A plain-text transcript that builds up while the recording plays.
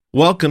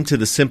Welcome to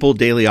the Simple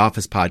Daily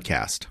Office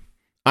Podcast.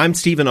 I'm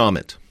Stephen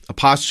Ament, a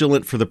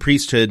postulant for the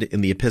priesthood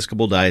in the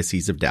Episcopal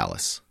Diocese of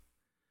Dallas.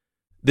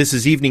 This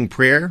is evening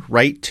prayer,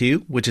 Rite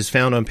 2, which is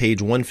found on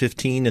page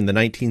 115 in the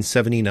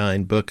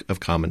 1979 Book of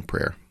Common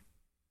Prayer.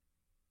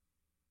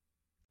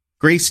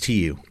 Grace to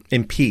you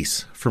and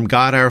peace from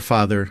God our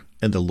Father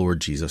and the Lord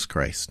Jesus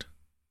Christ.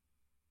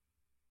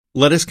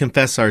 Let us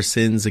confess our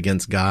sins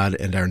against God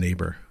and our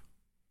neighbor.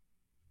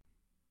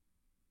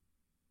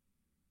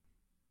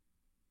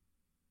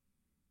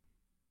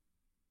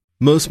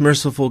 Most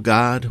merciful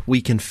God,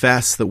 we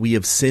confess that we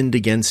have sinned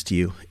against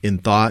you in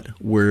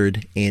thought,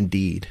 word, and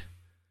deed,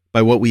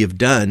 by what we have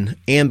done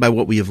and by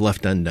what we have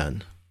left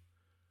undone.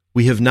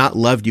 We have not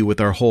loved you with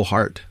our whole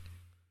heart.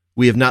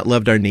 We have not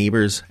loved our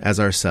neighbors as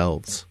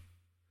ourselves.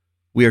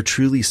 We are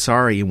truly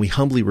sorry and we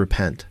humbly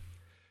repent.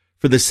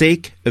 For the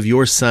sake of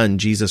your Son,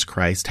 Jesus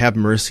Christ, have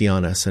mercy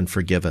on us and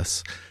forgive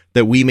us,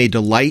 that we may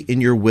delight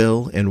in your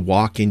will and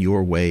walk in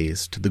your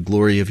ways, to the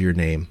glory of your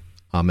name.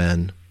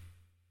 Amen.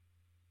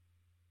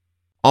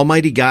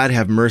 Almighty God,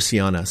 have mercy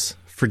on us.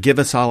 Forgive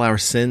us all our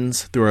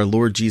sins through our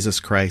Lord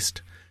Jesus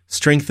Christ.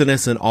 Strengthen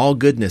us in all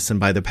goodness, and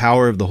by the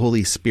power of the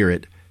Holy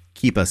Spirit,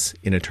 keep us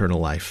in eternal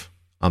life.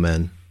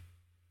 Amen.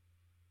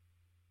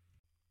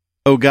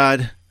 O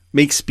God,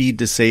 make speed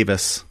to save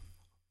us.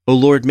 O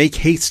Lord, make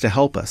haste to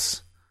help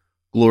us.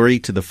 Glory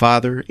to the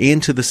Father,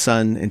 and to the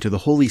Son, and to the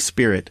Holy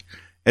Spirit,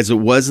 as it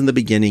was in the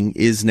beginning,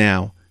 is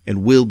now,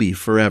 and will be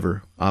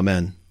forever.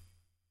 Amen.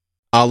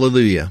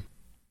 Alleluia.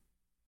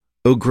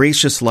 O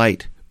gracious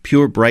light,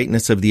 pure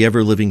brightness of the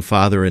ever-living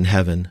Father in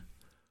heaven,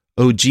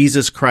 O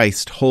Jesus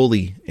Christ,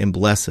 holy and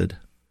blessed,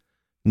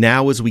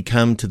 now as we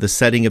come to the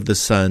setting of the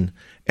sun,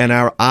 and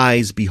our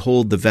eyes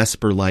behold the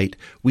vesper light,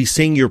 we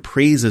sing your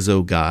praises,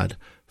 O God,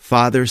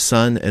 Father,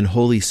 Son, and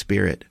Holy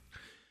Spirit.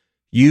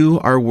 You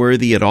are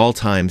worthy at all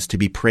times to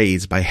be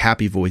praised by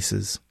happy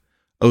voices,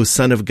 O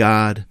Son of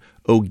God,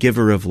 O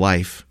Giver of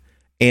life,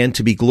 and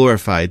to be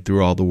glorified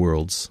through all the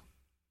worlds.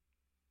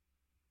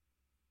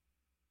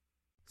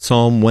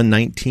 Psalm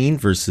 119,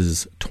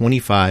 verses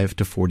 25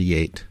 to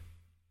 48.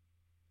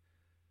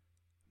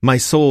 My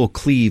soul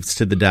cleaves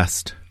to the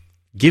dust.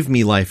 Give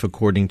me life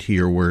according to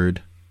your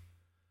word.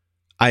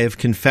 I have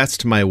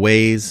confessed my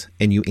ways,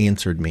 and you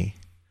answered me.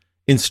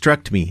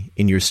 Instruct me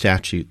in your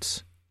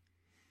statutes.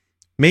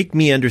 Make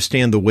me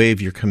understand the way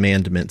of your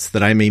commandments,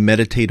 that I may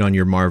meditate on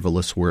your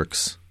marvelous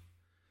works.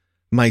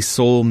 My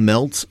soul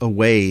melts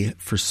away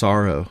for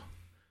sorrow.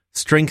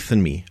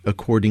 Strengthen me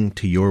according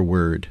to your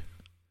word.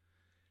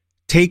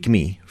 Take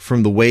me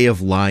from the way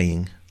of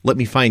lying. Let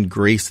me find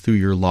grace through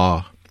your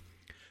law.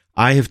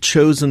 I have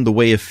chosen the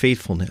way of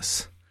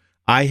faithfulness.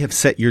 I have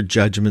set your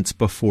judgments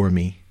before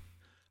me.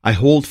 I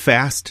hold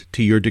fast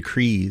to your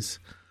decrees.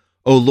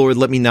 O Lord,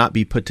 let me not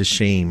be put to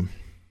shame.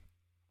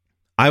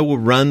 I will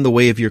run the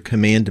way of your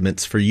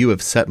commandments, for you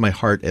have set my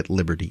heart at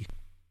liberty.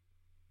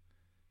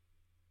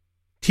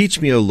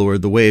 Teach me, O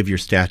Lord, the way of your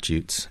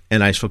statutes,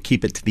 and I shall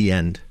keep it to the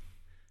end.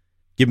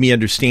 Give me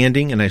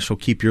understanding, and I shall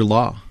keep your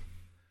law.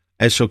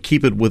 I shall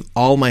keep it with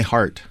all my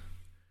heart.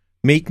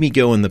 Make me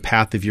go in the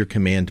path of your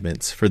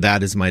commandments, for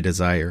that is my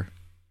desire.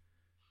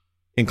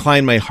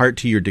 Incline my heart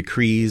to your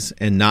decrees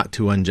and not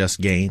to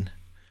unjust gain.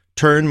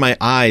 Turn my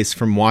eyes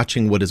from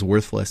watching what is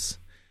worthless.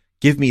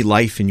 Give me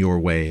life in your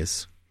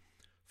ways.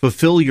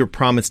 Fulfill your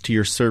promise to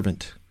your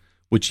servant,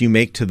 which you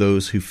make to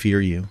those who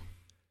fear you.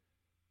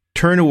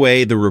 Turn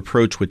away the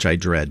reproach which I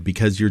dread,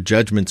 because your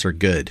judgments are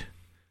good.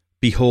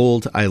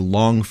 Behold, I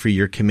long for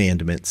your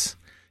commandments.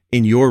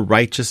 In your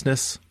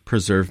righteousness,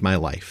 preserve my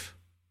life.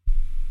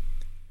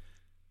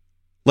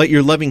 Let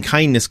your loving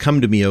kindness come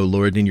to me, O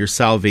Lord, in your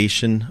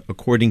salvation,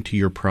 according to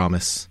your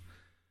promise.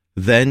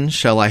 Then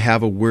shall I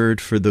have a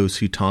word for those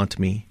who taunt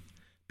me,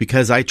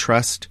 because I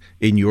trust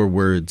in your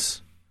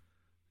words.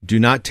 Do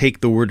not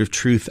take the word of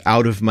truth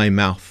out of my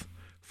mouth,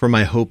 for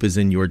my hope is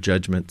in your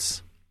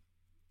judgments.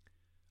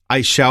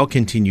 I shall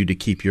continue to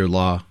keep your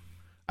law.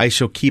 I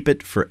shall keep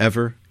it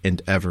forever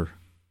and ever.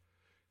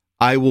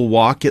 I will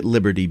walk at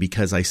liberty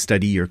because I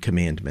study your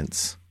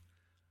commandments.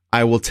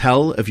 I will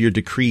tell of your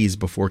decrees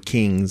before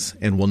kings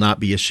and will not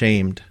be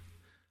ashamed.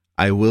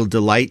 I will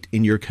delight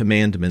in your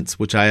commandments,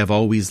 which I have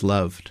always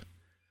loved.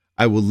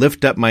 I will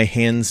lift up my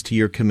hands to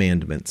your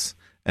commandments,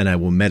 and I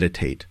will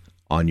meditate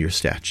on your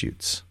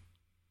statutes.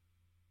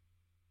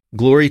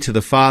 Glory to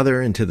the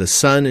Father, and to the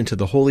Son, and to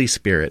the Holy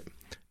Spirit,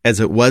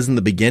 as it was in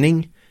the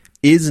beginning,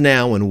 is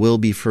now, and will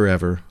be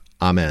forever.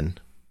 Amen.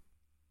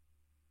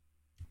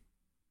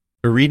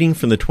 A reading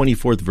from the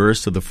 24th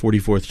verse of the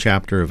 44th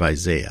chapter of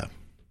Isaiah.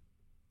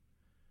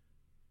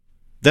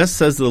 Thus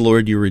says the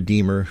Lord your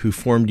Redeemer, who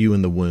formed you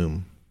in the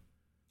womb.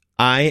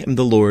 I am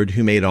the Lord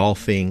who made all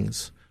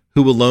things,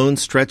 who alone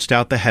stretched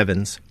out the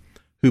heavens,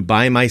 who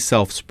by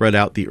myself spread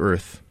out the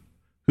earth,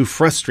 who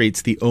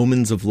frustrates the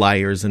omens of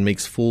liars and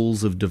makes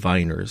fools of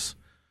diviners,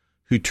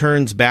 who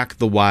turns back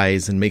the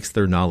wise and makes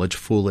their knowledge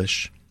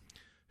foolish,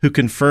 who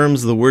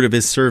confirms the word of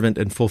his servant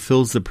and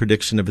fulfills the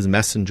prediction of his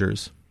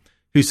messengers,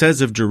 who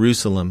says of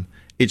Jerusalem,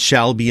 it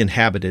shall be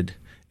inhabited,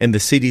 and the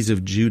cities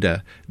of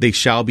Judah, they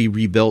shall be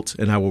rebuilt,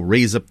 and I will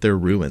raise up their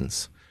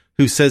ruins.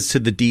 Who says to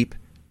the deep,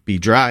 be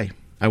dry,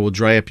 I will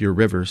dry up your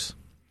rivers.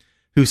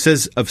 Who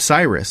says of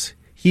Cyrus,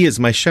 he is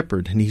my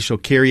shepherd, and he shall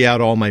carry out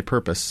all my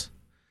purpose.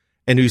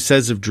 And who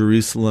says of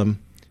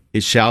Jerusalem,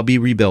 it shall be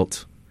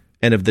rebuilt,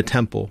 and of the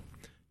temple,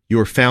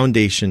 your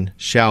foundation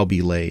shall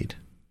be laid.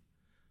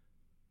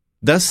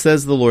 Thus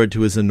says the Lord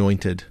to his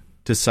anointed,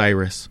 to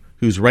Cyrus,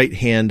 whose right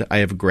hand I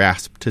have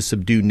grasped to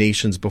subdue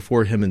nations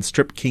before him and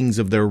strip kings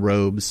of their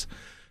robes,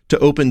 to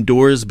open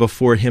doors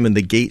before him, and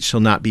the gate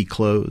shall not be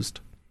closed.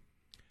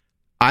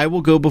 I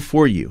will go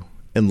before you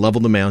and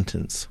level the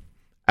mountains.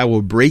 I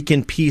will break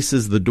in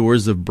pieces the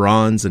doors of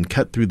bronze and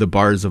cut through the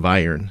bars of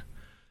iron.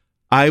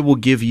 I will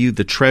give you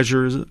the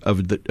treasures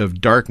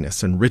of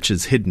darkness and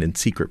riches hidden in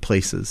secret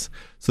places,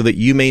 so that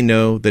you may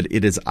know that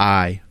it is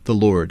I, the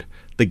Lord,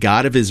 the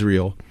God of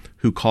Israel,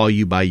 who call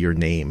you by your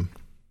name.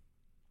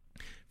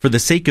 For the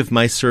sake of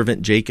my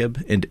servant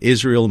Jacob and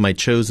Israel my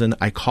chosen,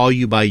 I call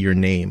you by your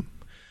name.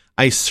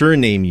 I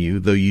surname you,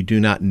 though you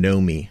do not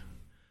know me.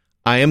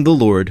 I am the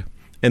Lord,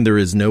 and there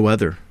is no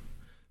other.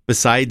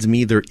 Besides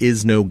me there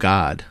is no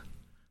God.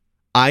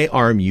 I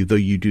arm you, though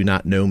you do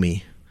not know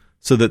me,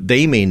 so that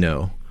they may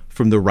know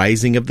from the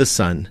rising of the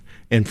sun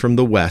and from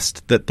the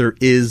west that there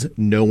is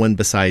no one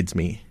besides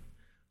me.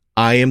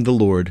 I am the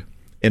Lord,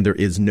 and there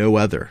is no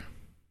other.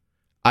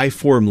 I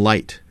form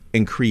light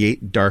and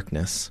create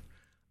darkness.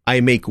 I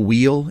make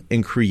weal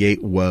and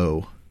create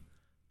woe.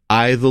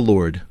 I, the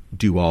Lord,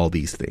 do all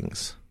these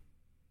things.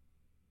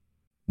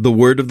 The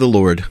word of the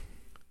Lord.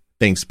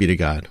 Thanks be to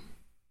God.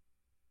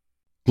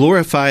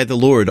 Glorify the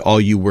Lord, all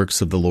you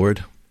works of the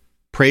Lord.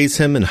 Praise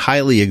him and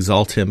highly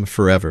exalt him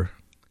forever.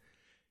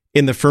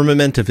 In the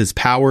firmament of his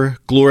power,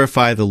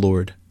 glorify the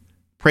Lord.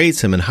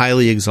 Praise him and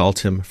highly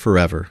exalt him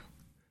forever.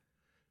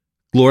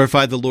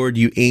 Glorify the Lord,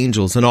 you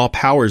angels, and all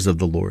powers of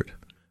the Lord,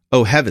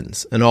 O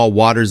heavens, and all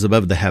waters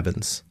above the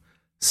heavens.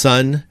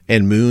 Sun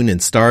and moon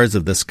and stars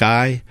of the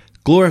sky,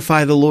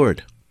 glorify the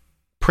Lord.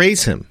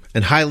 Praise him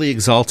and highly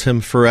exalt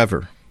him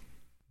forever.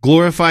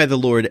 Glorify the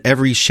Lord,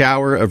 every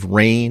shower of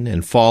rain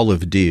and fall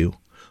of dew,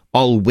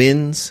 all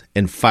winds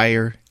and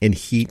fire and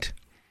heat.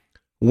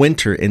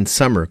 Winter and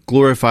summer,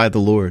 glorify the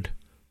Lord.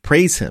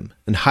 Praise him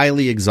and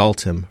highly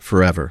exalt him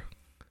forever.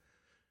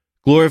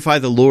 Glorify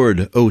the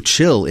Lord, O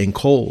chill and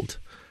cold,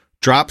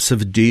 drops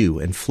of dew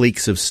and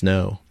flakes of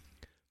snow,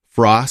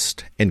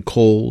 frost and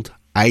cold,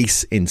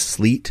 ice and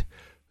sleet.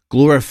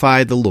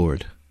 Glorify the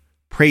Lord.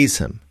 Praise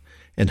him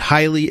and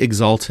highly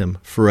exalt him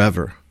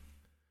forever.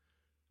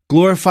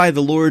 Glorify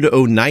the Lord,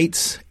 O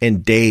nights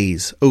and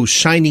days, O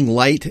shining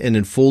light and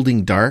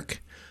enfolding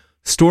dark.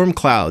 Storm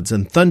clouds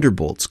and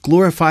thunderbolts,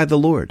 glorify the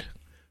Lord.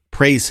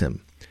 Praise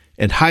him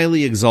and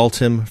highly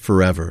exalt him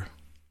forever.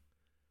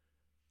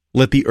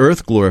 Let the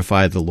earth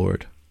glorify the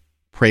Lord.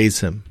 Praise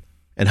him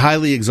and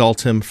highly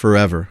exalt him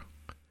forever.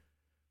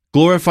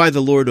 Glorify the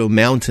Lord, O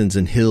mountains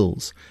and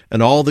hills,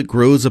 and all that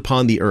grows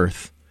upon the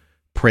earth.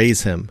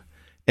 Praise him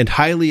and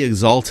highly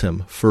exalt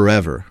him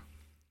forever.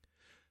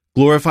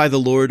 Glorify the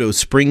Lord, O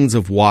springs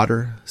of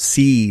water,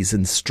 seas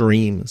and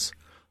streams,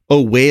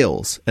 O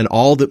whales and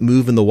all that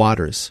move in the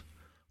waters.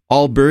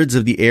 All birds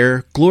of the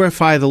air,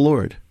 glorify the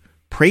Lord.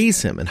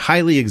 Praise him and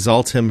highly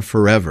exalt him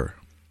forever.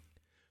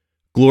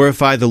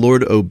 Glorify the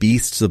Lord, O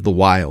beasts of the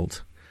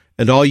wild,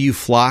 and all you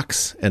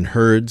flocks and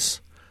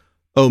herds.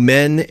 O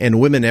men and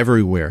women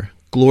everywhere,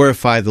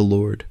 glorify the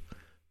Lord.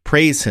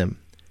 Praise him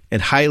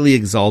and highly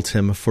exalt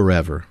him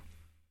forever.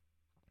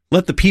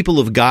 Let the people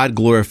of God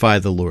glorify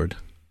the Lord.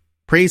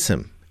 Praise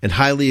him and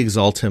highly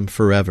exalt him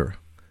forever.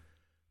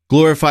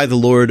 Glorify the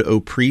Lord, O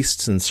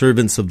priests and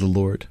servants of the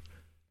Lord.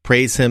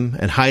 Praise him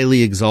and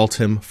highly exalt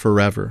him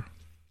forever.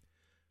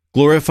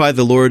 Glorify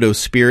the Lord, O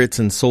spirits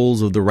and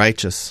souls of the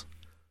righteous.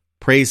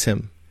 Praise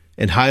him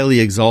and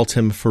highly exalt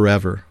him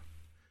forever.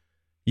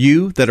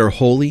 You that are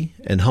holy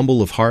and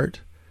humble of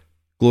heart,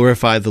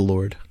 glorify the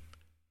Lord.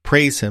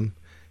 Praise him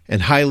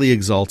and highly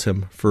exalt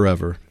him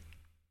forever.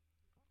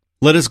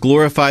 Let us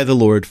glorify the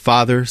Lord,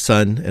 Father,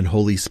 Son, and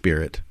Holy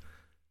Spirit.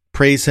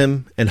 Praise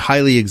him and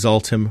highly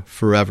exalt him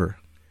forever.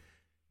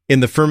 In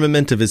the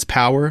firmament of his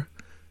power,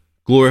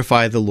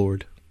 glorify the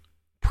Lord.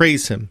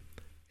 Praise him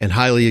and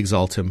highly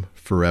exalt him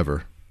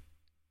forever.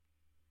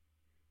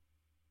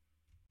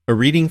 A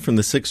reading from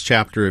the 6th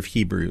chapter of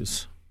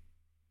Hebrews.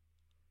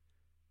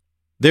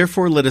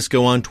 Therefore let us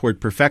go on toward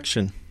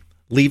perfection,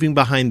 leaving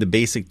behind the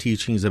basic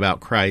teachings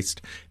about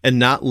Christ and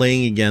not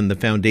laying again the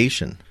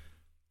foundation.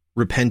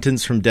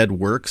 Repentance from dead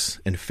works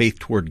and faith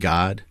toward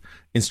God,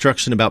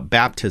 instruction about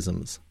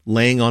baptisms,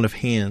 laying on of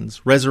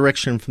hands,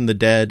 resurrection from the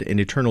dead, and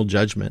eternal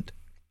judgment.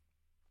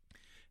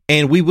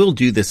 And we will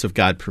do this if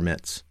God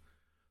permits.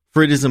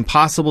 For it is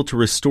impossible to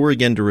restore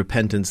again to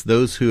repentance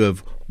those who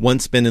have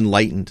once been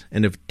enlightened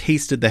and have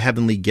tasted the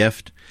heavenly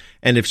gift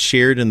and have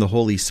shared in the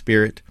Holy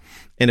Spirit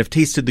and have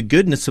tasted the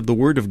goodness of the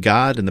Word of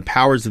God and the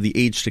powers of the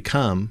age to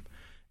come,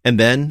 and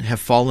then have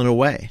fallen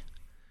away.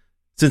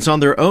 Since on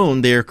their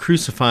own they are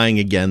crucifying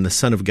again the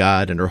Son of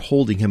God and are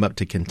holding him up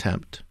to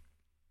contempt.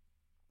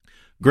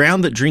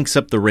 ground that drinks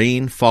up the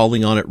rain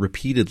falling on it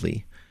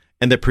repeatedly,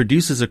 and that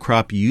produces a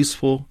crop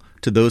useful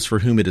to those for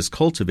whom it is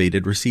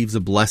cultivated, receives a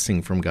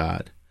blessing from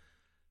God.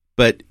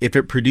 But if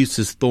it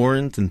produces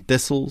thorns and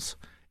thistles,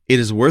 it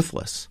is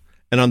worthless,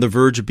 and on the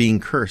verge of being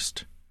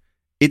cursed.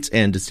 Its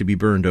end is to be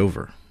burned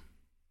over.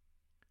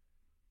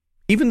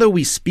 Even though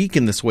we speak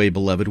in this way,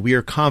 beloved, we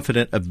are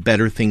confident of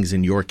better things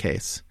in your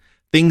case,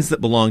 things that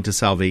belong to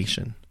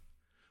salvation.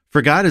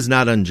 For God is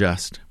not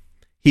unjust.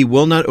 He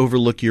will not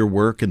overlook your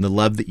work and the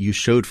love that you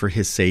showed for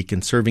his sake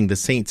in serving the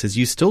saints as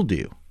you still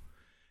do.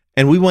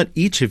 And we want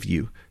each of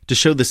you to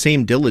show the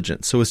same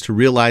diligence so as to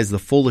realize the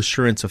full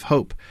assurance of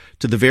hope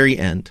to the very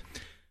end,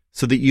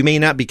 so that you may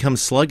not become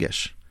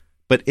sluggish,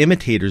 but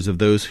imitators of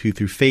those who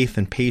through faith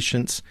and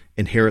patience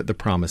inherit the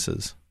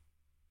promises.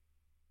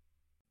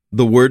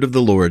 The word of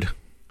the Lord.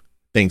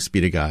 Thanks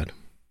be to God.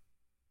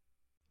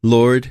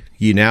 Lord,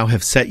 you now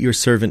have set your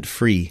servant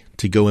free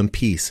to go in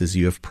peace as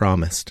you have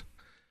promised.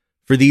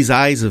 For these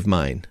eyes of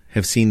mine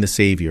have seen the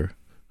Savior,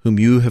 whom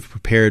you have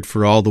prepared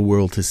for all the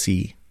world to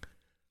see,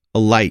 a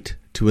light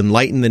to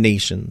enlighten the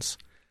nations,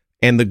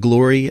 and the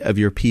glory of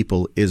your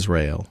people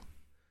Israel.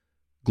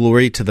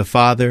 Glory to the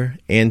Father,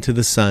 and to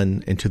the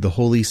Son, and to the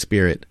Holy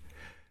Spirit,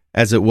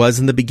 as it was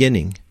in the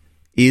beginning,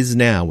 is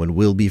now, and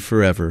will be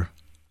forever.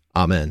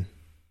 Amen.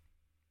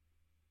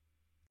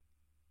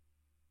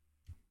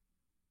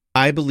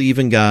 I believe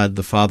in God,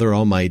 the Father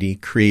Almighty,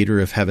 creator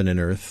of heaven and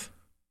earth.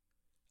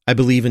 I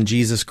believe in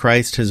Jesus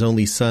Christ, his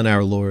only Son,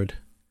 our Lord.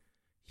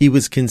 He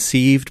was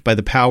conceived by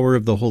the power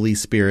of the Holy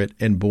Spirit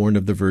and born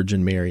of the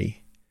Virgin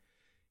Mary.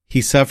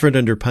 He suffered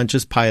under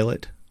Pontius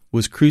Pilate,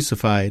 was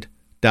crucified,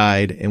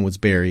 died, and was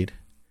buried.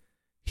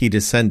 He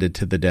descended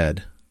to the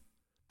dead.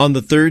 On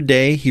the third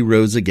day he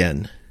rose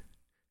again.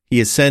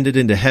 He ascended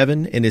into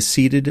heaven and is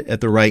seated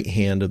at the right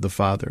hand of the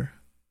Father.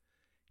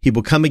 He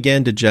will come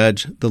again to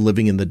judge the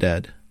living and the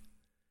dead.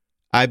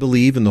 I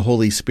believe in the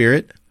Holy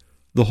Spirit,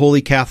 the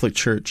Holy Catholic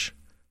Church,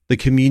 the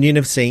communion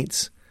of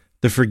saints,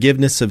 the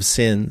forgiveness of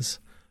sins,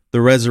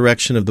 the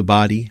resurrection of the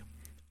body,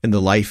 and the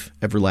life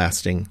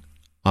everlasting.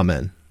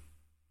 Amen.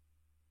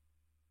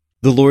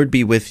 The Lord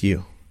be with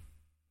you,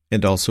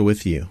 and also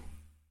with you.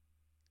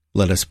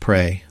 Let us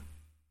pray.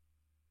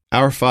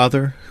 Our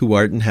Father, who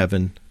art in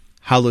heaven,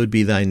 hallowed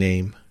be thy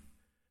name.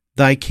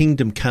 Thy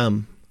kingdom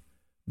come,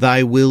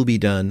 thy will be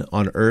done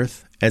on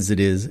earth as it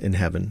is in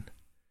heaven.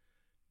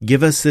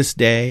 Give us this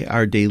day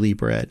our daily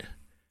bread,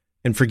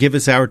 and forgive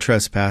us our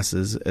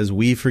trespasses as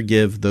we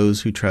forgive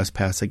those who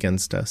trespass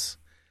against us.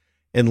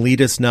 And lead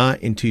us not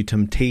into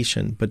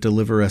temptation, but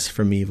deliver us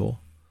from evil.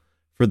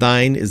 For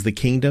thine is the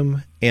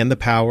kingdom, and the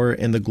power,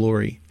 and the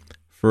glory,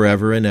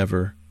 forever and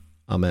ever.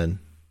 Amen.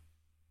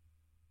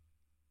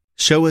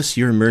 Show us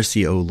your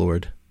mercy, O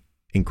Lord,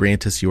 and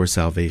grant us your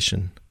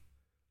salvation.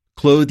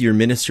 Clothe your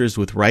ministers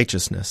with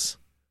righteousness.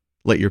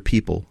 Let your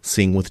people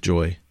sing with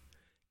joy.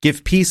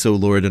 Give peace, O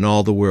Lord, in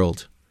all the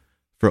world,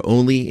 for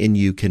only in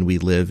you can we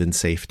live in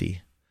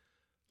safety.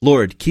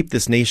 Lord, keep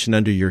this nation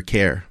under your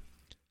care,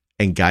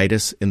 and guide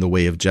us in the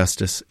way of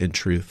justice and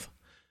truth.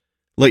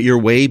 Let your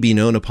way be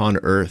known upon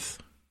earth,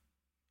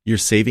 your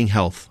saving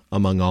health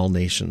among all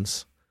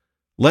nations.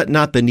 Let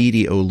not the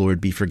needy, O Lord,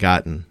 be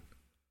forgotten,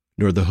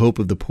 nor the hope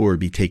of the poor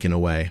be taken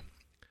away.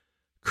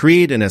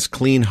 Create in us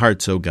clean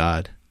hearts, O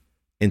God,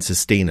 and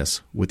sustain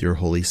us with your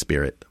Holy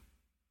Spirit.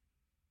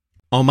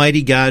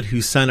 Almighty God,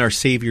 whose Son, our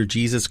Savior,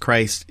 Jesus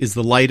Christ, is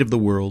the light of the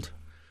world,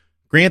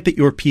 grant that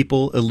your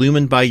people,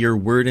 illumined by your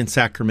word and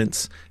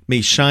sacraments,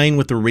 may shine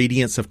with the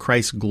radiance of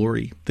Christ's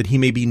glory, that he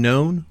may be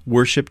known,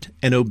 worshipped,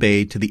 and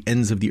obeyed to the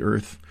ends of the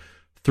earth,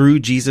 through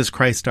Jesus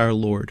Christ our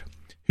Lord,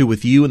 who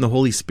with you and the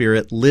Holy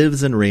Spirit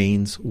lives and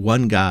reigns,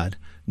 one God,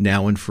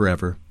 now and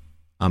forever.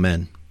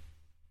 Amen.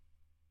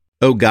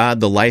 O God,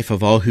 the life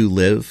of all who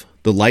live,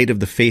 the light of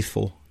the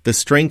faithful, the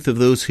strength of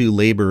those who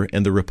labor,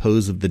 and the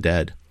repose of the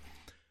dead,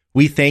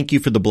 we thank you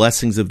for the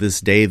blessings of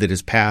this day that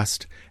is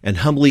past, and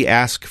humbly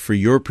ask for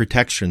your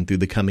protection through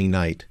the coming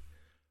night.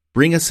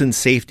 Bring us in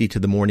safety to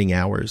the morning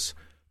hours,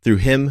 through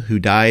him who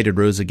died and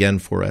rose again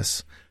for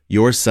us,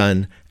 your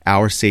Son,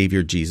 our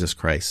Savior, Jesus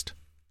Christ.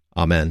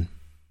 Amen.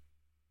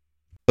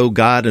 O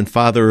God and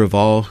Father of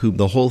all, whom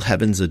the whole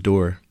heavens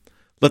adore,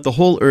 let the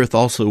whole earth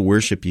also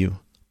worship you,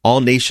 all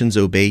nations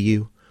obey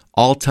you,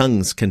 all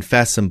tongues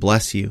confess and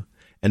bless you,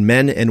 and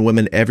men and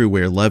women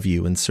everywhere love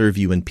you and serve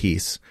you in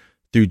peace.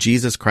 Through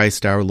Jesus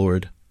Christ our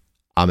Lord.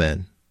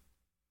 Amen.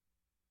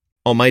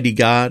 Almighty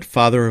God,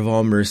 Father of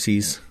all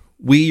mercies,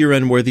 we, your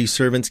unworthy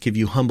servants, give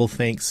you humble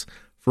thanks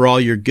for all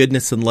your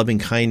goodness and loving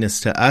kindness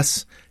to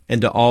us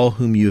and to all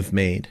whom you have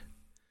made.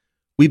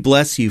 We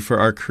bless you for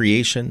our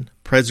creation,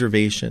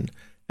 preservation,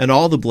 and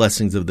all the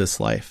blessings of this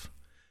life,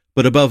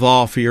 but above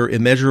all for your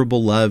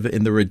immeasurable love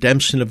in the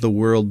redemption of the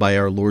world by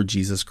our Lord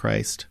Jesus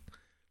Christ,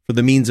 for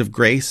the means of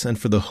grace and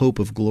for the hope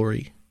of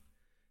glory.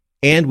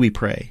 And we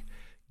pray,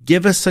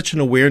 give us such an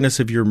awareness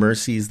of your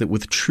mercies that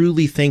with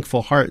truly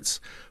thankful hearts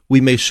we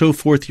may show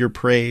forth your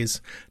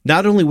praise,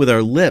 not only with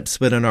our lips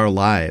but in our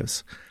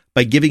lives,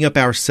 by giving up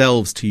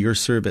ourselves to your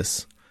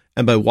service,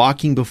 and by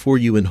walking before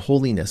you in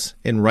holiness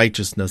and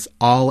righteousness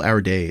all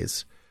our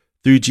days,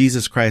 through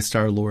Jesus Christ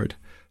our Lord,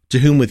 to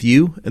whom with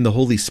you and the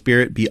Holy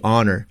Spirit be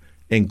honor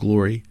and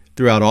glory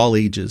throughout all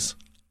ages.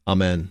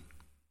 Amen.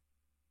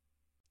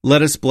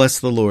 Let us bless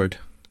the Lord.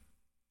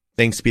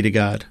 Thanks be to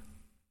God.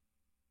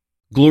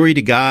 Glory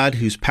to God,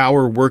 whose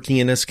power working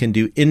in us can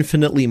do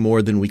infinitely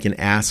more than we can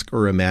ask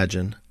or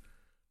imagine.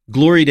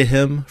 Glory to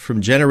him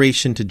from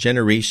generation to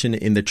generation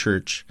in the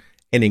church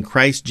and in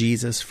Christ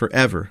Jesus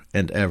forever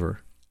and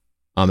ever.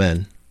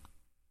 Amen.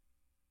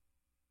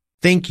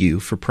 Thank you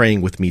for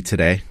praying with me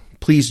today.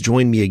 Please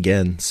join me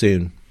again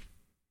soon.